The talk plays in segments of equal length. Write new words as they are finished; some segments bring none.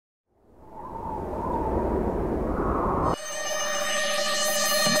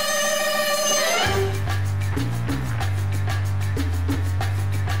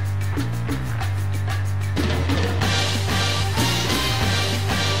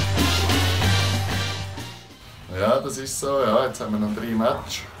es ist so, ja, jetzt haben wir noch 3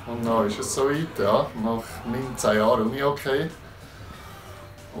 Matches und dann ist es so weit, ja, nach 19 Jahren Unihockey.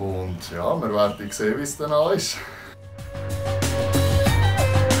 Und ja, wir werden sehen, wie es dann ist.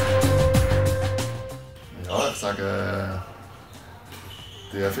 Ja, ich sage,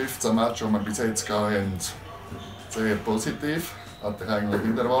 die 15 Matches, die wir bis jetzt haben, sehr positiv. Hatte ich eigentlich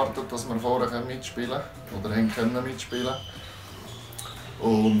nicht erwartet, dass wir vorher mitspielen können mitspielen.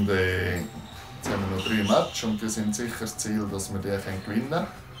 Und jetzt haben wir noch 3 Matches und die sind sicher das Ziel, dass wir die gewinnen können.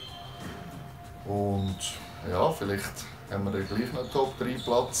 Und ja, vielleicht haben wir dann gleich noch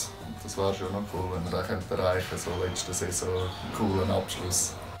Top-3-Platz. Und das wäre schon noch cool, wenn wir den erreichen können, so letzte Saison einen coolen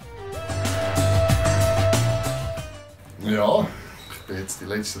Abschluss. Ja, ich bin jetzt die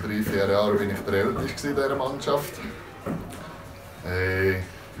letzten 3-4 Jahre bin ich der Älteste in dieser Mannschaft.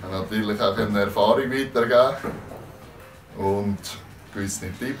 Ich habe natürlich auch eine Erfahrung weitergeben und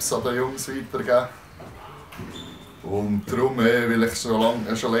gewisse Tipps an die Jungs weitergeben. Und darum, weil ich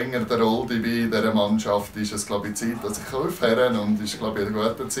schon länger der Rolle bin in dieser Mannschaft, ist es glaube ich, Zeit, dass ich aufhöre. Und es ist glaube ich, ein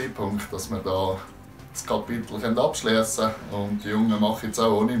guter Zeitpunkt, dass wir da das Kapitel abschließen können. Und die Jungen machen jetzt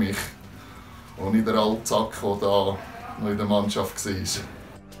auch ohne mich. Ohne den Altsack, der da noch in der Mannschaft war.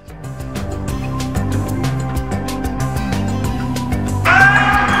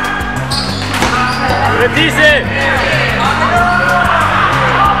 Diese!